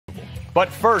But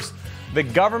first, the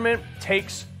government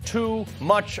takes too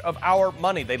much of our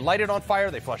money. They light it on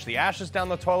fire, they flush the ashes down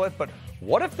the toilet, but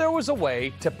what if there was a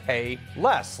way to pay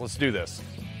less? Let's do this.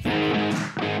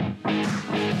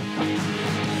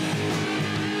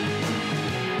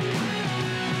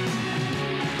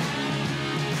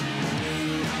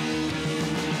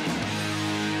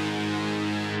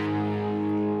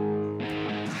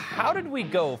 How did we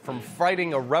go from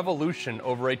fighting a revolution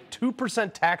over a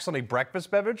 2% tax on a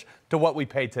breakfast beverage to what we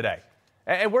pay today?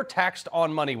 And we're taxed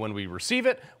on money when we receive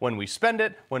it, when we spend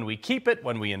it, when we keep it,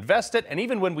 when we invest it, and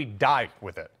even when we die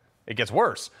with it. It gets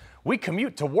worse. We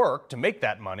commute to work to make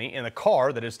that money in a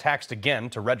car that is taxed again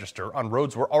to register on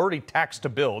roads we're already taxed to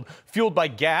build, fueled by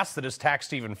gas that is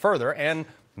taxed even further, and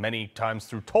many times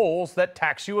through tolls that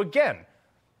tax you again.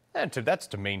 And that's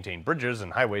to maintain bridges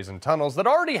and highways and tunnels that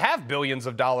already have billions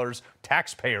of dollars,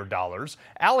 taxpayer dollars,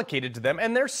 allocated to them,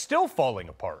 and they're still falling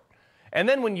apart. And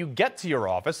then when you get to your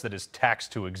office that is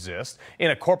taxed to exist,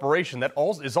 in a corporation that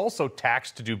is also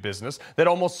taxed to do business, that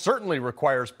almost certainly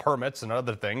requires permits and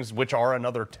other things, which are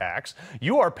another tax,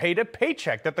 you are paid a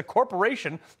paycheck that the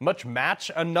corporation must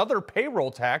match another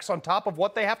payroll tax on top of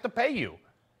what they have to pay you.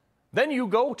 Then you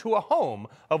go to a home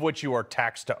of which you are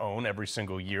taxed to own every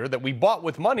single year that we bought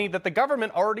with money that the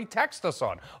government already taxed us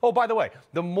on. Oh, by the way,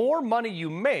 the more money you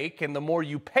make and the more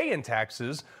you pay in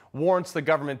taxes warrants the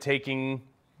government taking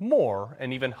more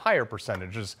and even higher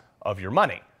percentages of your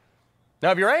money.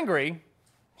 Now, if you're angry,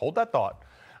 hold that thought.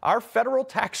 Our federal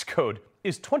tax code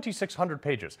is 2,600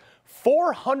 pages,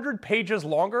 400 pages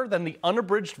longer than the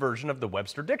unabridged version of the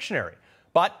Webster Dictionary.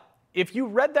 But if you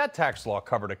read that tax law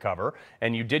cover to cover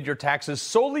and you did your taxes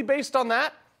solely based on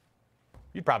that,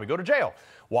 you'd probably go to jail.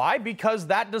 Why? Because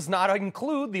that does not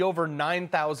include the over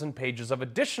 9,000 pages of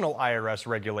additional IRS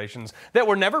regulations that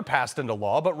were never passed into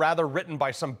law, but rather written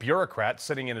by some bureaucrat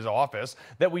sitting in his office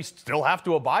that we still have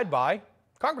to abide by.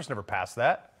 Congress never passed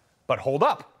that. But hold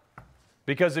up.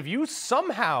 Because if you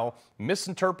somehow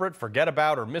misinterpret, forget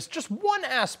about, or miss just one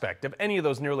aspect of any of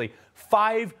those nearly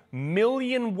 5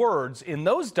 million words in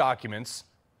those documents,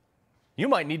 you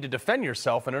might need to defend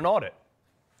yourself in an audit.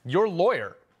 Your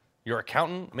lawyer, your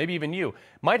accountant, maybe even you,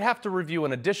 might have to review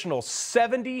an additional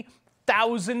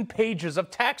 70,000 pages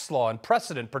of tax law and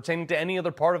precedent pertaining to any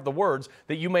other part of the words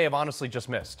that you may have honestly just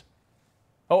missed.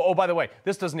 Oh, by the way,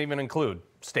 this doesn't even include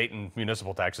state and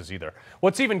municipal taxes either.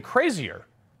 What's even crazier,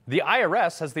 the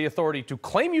IRS has the authority to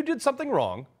claim you did something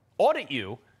wrong, audit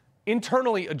you,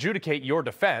 internally adjudicate your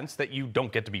defense that you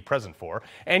don't get to be present for,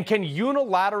 and can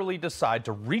unilaterally decide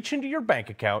to reach into your bank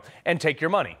account and take your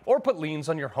money, or put liens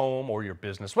on your home or your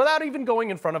business without even going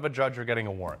in front of a judge or getting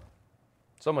a warrant.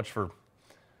 So much for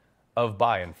of,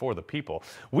 by, and for the people.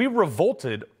 We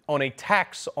revolted on a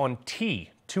tax on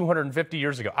tea 250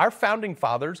 years ago. Our founding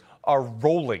fathers are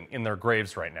rolling in their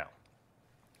graves right now.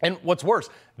 And what's worse,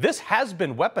 this has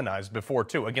been weaponized before,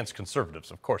 too, against conservatives,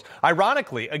 of course.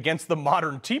 Ironically, against the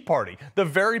modern Tea Party, the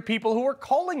very people who are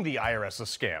calling the IRS a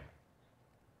scam.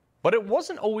 But it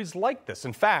wasn't always like this.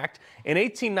 In fact, in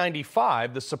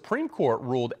 1895, the Supreme Court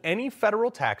ruled any federal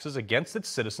taxes against its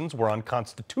citizens were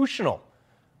unconstitutional.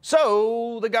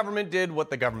 So the government did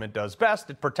what the government does best.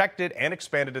 It protected and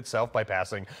expanded itself by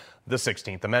passing the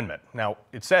 16th Amendment. Now,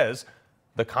 it says,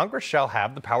 the Congress shall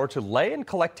have the power to lay and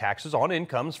collect taxes on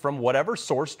incomes from whatever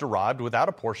source derived without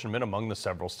apportionment among the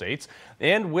several states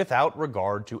and without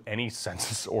regard to any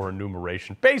census or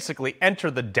enumeration. Basically,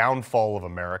 enter the downfall of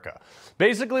America.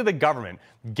 Basically, the government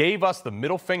gave us the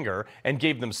middle finger and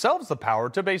gave themselves the power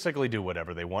to basically do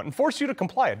whatever they want and force you to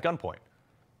comply at gunpoint.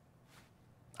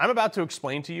 I'm about to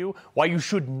explain to you why you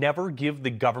should never give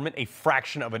the government a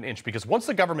fraction of an inch, because once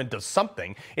the government does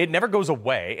something, it never goes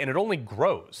away and it only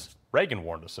grows. Reagan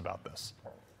warned us about this.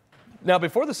 Now,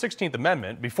 before the 16th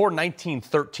Amendment, before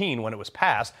 1913 when it was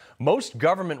passed, most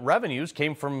government revenues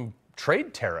came from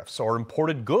trade tariffs or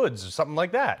imported goods or something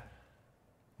like that.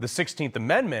 The 16th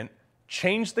Amendment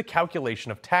changed the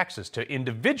calculation of taxes to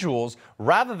individuals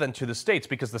rather than to the states,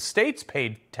 because the states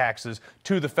paid taxes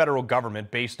to the federal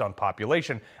government based on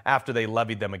population after they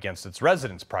levied them against its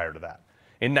residents prior to that.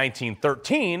 In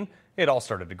 1913, it all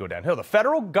started to go downhill. The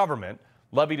federal government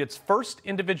levied its first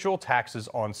individual taxes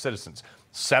on citizens,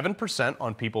 7%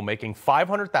 on people making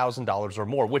 $500,000 or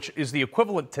more, which is the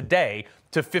equivalent today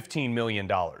to $15 million.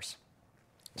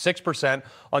 6%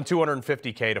 on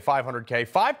 250K to 500K,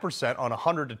 5% on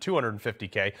 100 to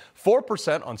 250K,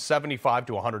 4% on 75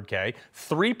 to 100K,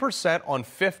 3% on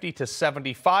 50 to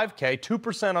 75K,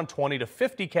 2% on 20 to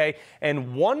 50K, and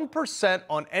 1%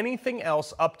 on anything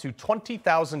else up to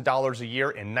 $20,000 a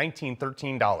year in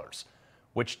 1913 dollars,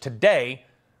 which today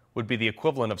would be the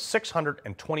equivalent of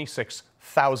 $626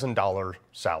 $600,000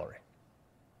 salary.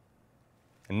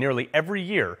 And nearly every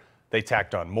year, they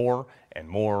tacked on more and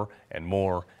more and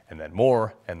more and then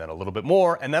more and then a little bit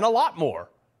more and then a lot more,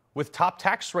 with top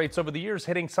tax rates over the years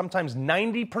hitting sometimes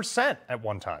 90% at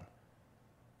one time.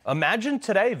 Imagine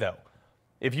today, though,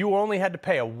 if you only had to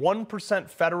pay a 1%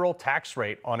 federal tax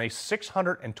rate on a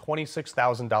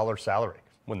 $626,000 salary.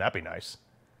 Wouldn't that be nice?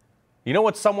 You know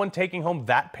what someone taking home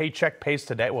that paycheck pays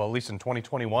today? Well, at least in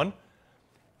 2021?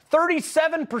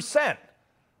 37%.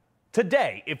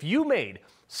 Today, if you made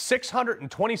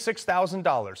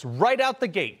 $626,000 right out the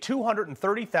gate,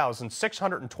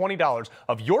 $230,620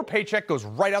 of your paycheck goes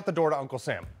right out the door to Uncle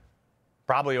Sam.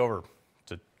 Probably over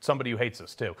to somebody who hates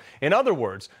us, too. In other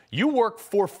words, you work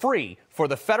for free for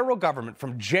the federal government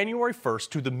from January 1st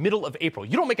to the middle of April.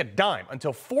 You don't make a dime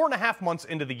until 4.5 months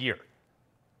into the year.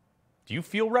 Do you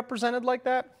feel represented like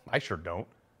that? I sure don't.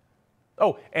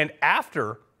 Oh, and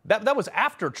after that was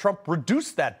after Trump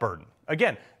reduced that burden.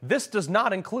 Again, this does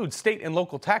not include state and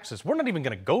local taxes. We're not even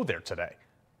going to go there today.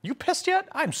 You pissed yet?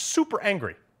 I'm super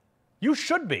angry. You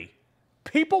should be.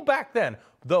 People back then,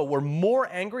 though, were more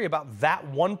angry about that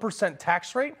 1%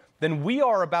 tax rate than we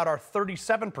are about our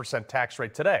 37% tax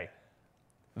rate today.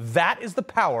 That is the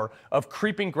power of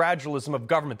creeping gradualism of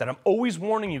government that I'm always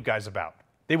warning you guys about.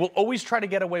 They will always try to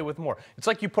get away with more. It's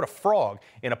like you put a frog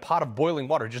in a pot of boiling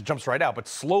water. It just jumps right out, but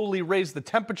slowly raise the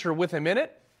temperature with him in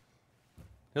it.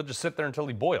 He'll just sit there until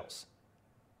he boils.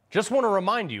 Just want to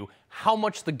remind you how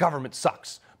much the government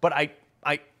sucks. But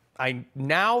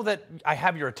now that I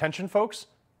have your attention, folks,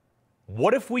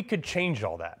 what if we could change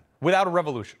all that without a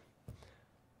revolution?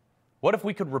 What if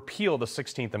we could repeal the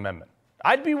 16th Amendment?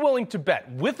 I'd be willing to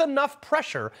bet, with enough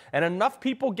pressure and enough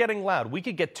people getting loud, we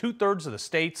could get 2/3 of the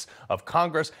states, of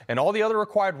Congress, and all the other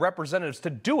required representatives to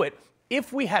do it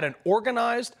if we had an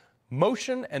organized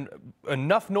motion and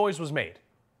enough noise was made.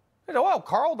 You know, well,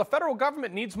 Carl, the federal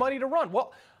government needs money to run.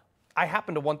 Well, I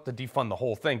happen to want to defund the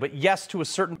whole thing, but yes, to a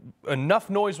certain enough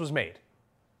noise was made.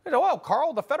 You know, well,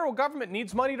 Carl, the federal government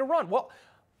needs money to run. Well,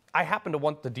 I happen to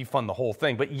want to defund the whole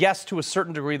thing, but yes, to a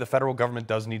certain degree, the federal government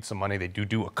does need some money. They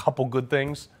do a couple good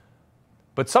things.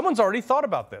 But someone's already thought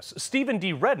about this. Stephen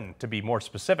D. Redden, to be more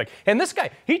specific. And this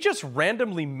guy, he just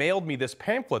randomly mailed me this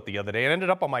pamphlet the other day. It ended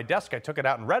up on my desk. I took it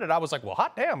out and read it. I was like, well,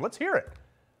 hot damn, let's hear it.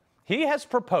 He has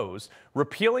proposed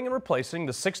repealing and replacing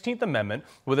the 16th Amendment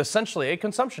with essentially a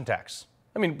consumption tax.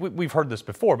 I mean, we've heard this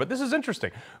before, but this is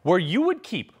interesting, where you would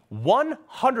keep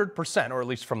 100%, or at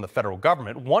least from the federal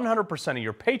government, 100% of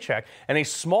your paycheck, and a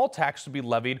small tax would be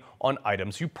levied on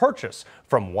items you purchase,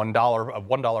 from a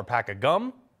 $1 pack of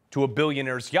gum to a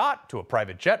billionaire's yacht to a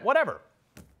private jet, whatever.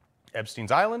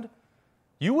 Epstein's Island.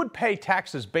 You would pay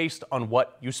taxes based on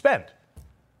what you spend.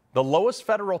 The lowest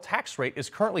federal tax rate is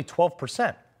currently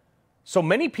 12%. So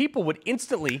many people would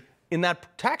instantly, in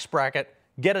that tax bracket,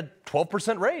 get a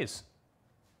 12% raise.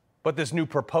 But this new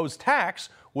proposed tax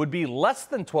would be less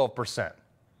than 12%.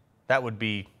 That would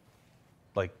be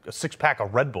like a 6-pack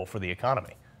of Red Bull for the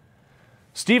economy.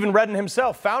 Stephen Redden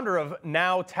himself, founder of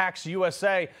Now Tax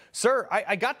USA. Sir,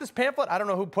 I got this pamphlet. I don't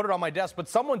know who put it on my desk, but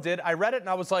someone did. I read it and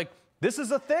I was like, this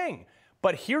is a thing.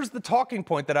 But here's the talking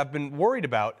point that I've been worried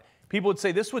about. People would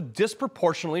say this would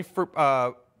disproportionately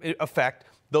affect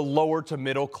the lower to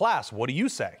middle class. What do you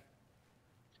say?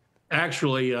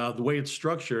 Actually, the way it's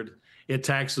structured, it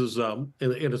taxes,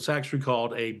 it's actually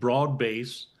called a broad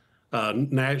base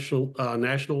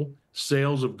national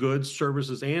sales of goods,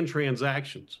 services, and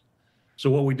transactions. So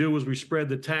what we do is we spread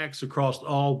the tax across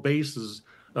all bases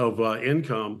of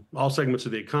income, all segments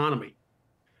of the economy.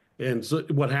 And so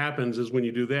what happens is when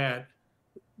you do that,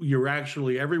 you're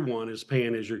actually, everyone is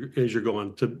paying as you're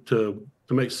going. To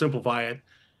simplify it,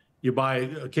 you buy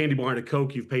a candy bar and a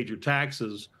Coke, you've paid your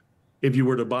taxes. If you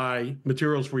were to buy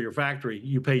materials for your factory,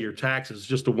 you pay your taxes,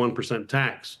 just a 1%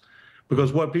 tax.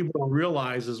 Because what people don't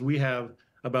realize is we have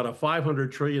about a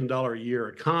 $500 trillion a year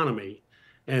economy,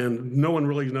 and no one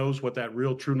really knows what that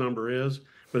real true number is,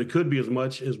 but it could be as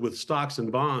much as with stocks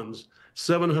and bonds,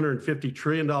 $750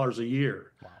 trillion a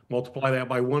year. Wow. Multiply that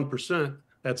by 1%,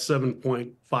 that's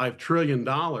 $7.5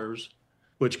 trillion,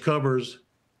 which covers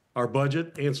our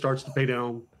budget and starts to pay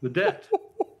down the debt.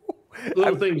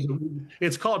 Little things.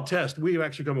 It's called TEST. We've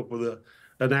actually come up with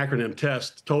an acronym,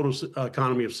 TEST, Total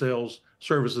Economy of Sales,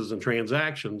 Services, and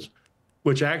Transactions,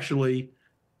 which actually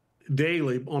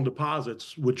daily on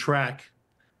deposits would track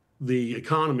the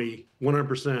economy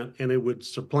 100%, and it would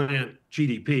supplant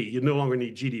GDP. You no longer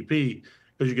need GDP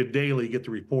because you could daily get the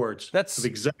reports of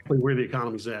exactly where the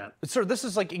economy's at. Sir, this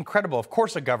is like incredible. Of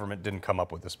course, a government didn't come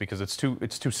up with this because it's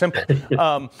too simple.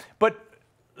 But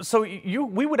So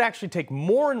we would actually take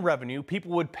more in revenue.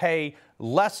 People would pay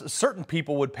less. Certain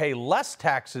people would pay less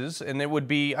taxes, and it would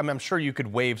be. I'm sure you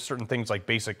could waive certain things like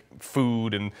basic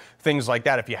food and things like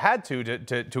that if you had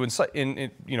to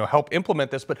help implement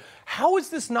this. But how is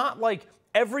this not like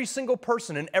every single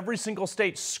person in every single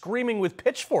state screaming with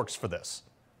pitchforks for this?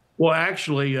 Well,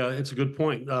 actually, it's a good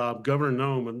point. Governor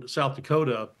Noem in South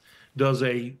Dakota does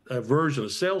a version, a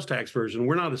sales tax version.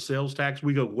 We're not a sales tax.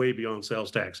 We go way beyond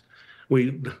sales tax.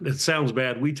 It sounds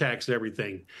bad. We tax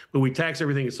everything, but we tax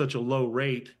everything at such a low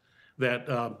rate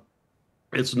that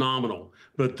it's nominal.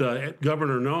 But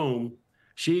Governor Noem,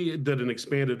 she did an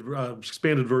expanded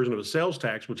version of a sales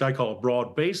tax, which I call a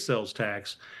broad-based sales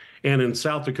tax. And in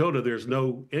South Dakota, there's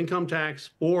no income tax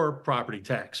or property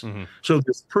tax. Mm-hmm. So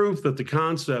there's proof that the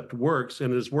concept works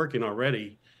and is working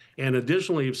already. And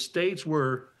additionally, if states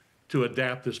were to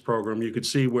adapt this program, you could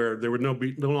see where there would no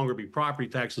longer be property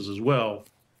taxes as well,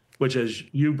 which, as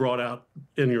you brought out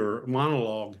in your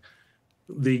monologue,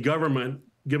 the government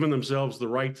giving themselves the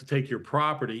right to take your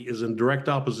property is in direct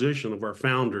opposition of our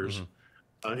founders.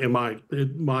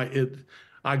 Mm-hmm.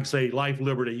 I'd say life,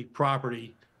 liberty,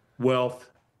 property, wealth,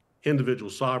 individual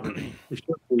sovereignty. It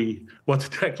should be what the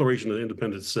Declaration of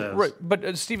Independence says. Right,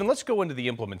 but Stephen, let's go into the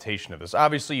implementation of this.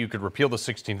 Obviously, you could repeal the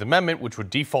 16th Amendment, which would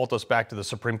default us back to the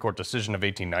Supreme Court decision of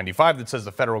 1895 that says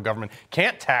the federal government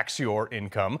can't tax your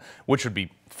income, which would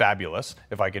be fabulous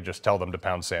if I could just tell them to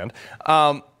pound sand.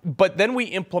 But then we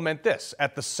implement this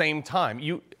at the same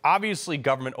time. Obviously,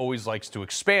 government always likes to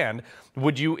expand.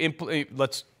 Would you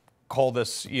let's call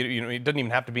this, it doesn't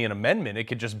even have to be an amendment. It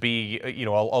could just be, a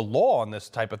law on this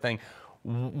type of thing.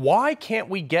 Why can't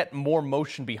we get more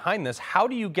motion behind this? How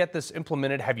do you get this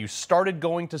implemented? Have you started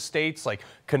going to states like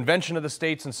Convention of the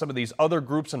States and some of these other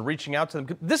groups and reaching out to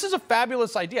them? This is a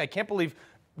fabulous idea. I can't believe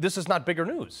this is not bigger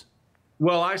news.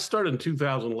 Well, I started in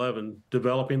 2011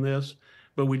 developing this,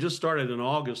 but we just started in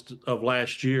August of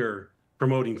last year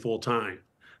promoting full time.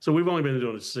 So we've only been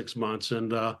doing it 6 months,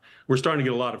 and we're starting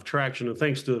to get a lot of traction. And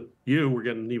thanks to you, we're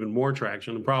getting even more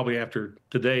traction, and probably after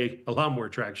today, a lot more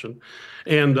traction.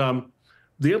 And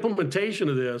the implementation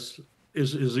of this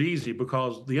is easy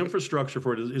because the infrastructure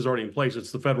for it is already in place.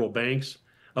 It's the federal banks.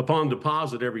 Upon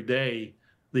deposit every day,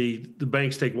 the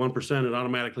banks take 1%. It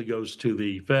automatically goes to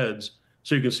the feds.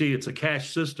 So you can see it's a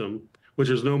cash system, which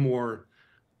is no more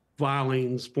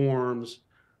filings, forms,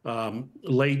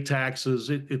 late taxes.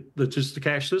 It's just the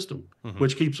cash system, mm-hmm.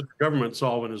 which keeps the government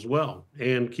solvent as well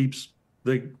and keeps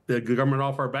the government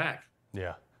off our back.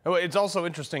 Yeah. It's also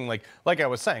interesting, like I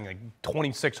was saying, like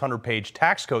 2,600 page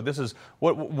tax code. This is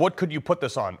what could you put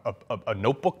this on? A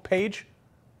notebook page?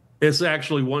 It's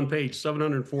actually one page,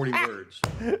 740 words.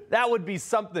 That would be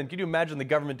something. Can you imagine the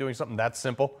government doing something that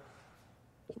simple?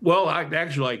 Well, I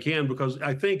can, because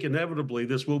I think inevitably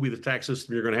this will be the tax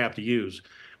system you're going to have to use.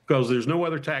 Because there's no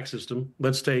other tax system.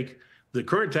 Let's take the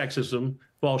current tax system,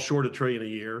 falls short $1 trillion a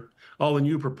year. All the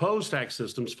new proposed tax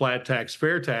systems, flat tax,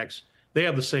 fair tax, they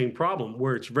have the same problem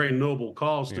where it's a very noble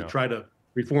cause to try to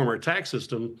reform our tax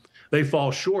system. They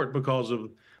fall short because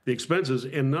of the expenses,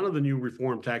 and none of the new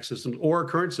reform tax systems or our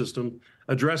current system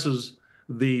addresses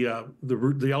the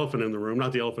elephant in the room,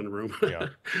 not the elephant in the room,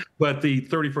 but the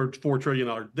 $34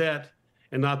 trillion debt,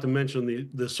 and not to mention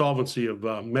the solvency of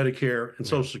Medicare and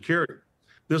Social Security.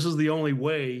 This is the only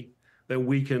way that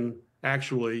we can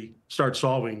actually start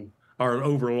solving our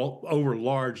over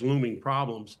large looming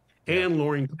problems and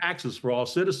lowering taxes for all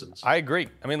citizens. I agree.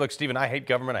 I mean, look, Stephen, I hate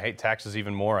government. I hate taxes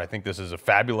even more. I think this is a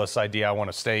fabulous idea. I want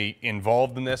to stay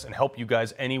involved in this and help you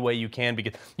guys any way you can,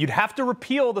 because you'd have to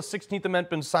repeal the 16th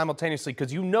Amendment simultaneously,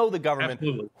 because the government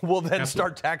will then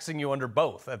start taxing you under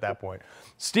both at that point.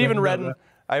 Stephen Redden,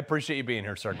 I appreciate you being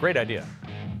here, sir. Great idea.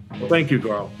 Well, thank you,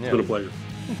 Carl. It's been a pleasure.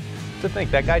 To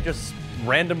think that guy just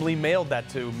randomly mailed that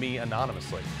to me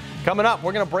anonymously. Coming up,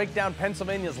 we're going to break down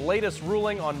Pennsylvania's latest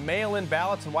ruling on mail-in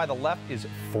ballots and why the left is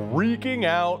freaking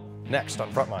out. Next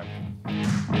on Frontline.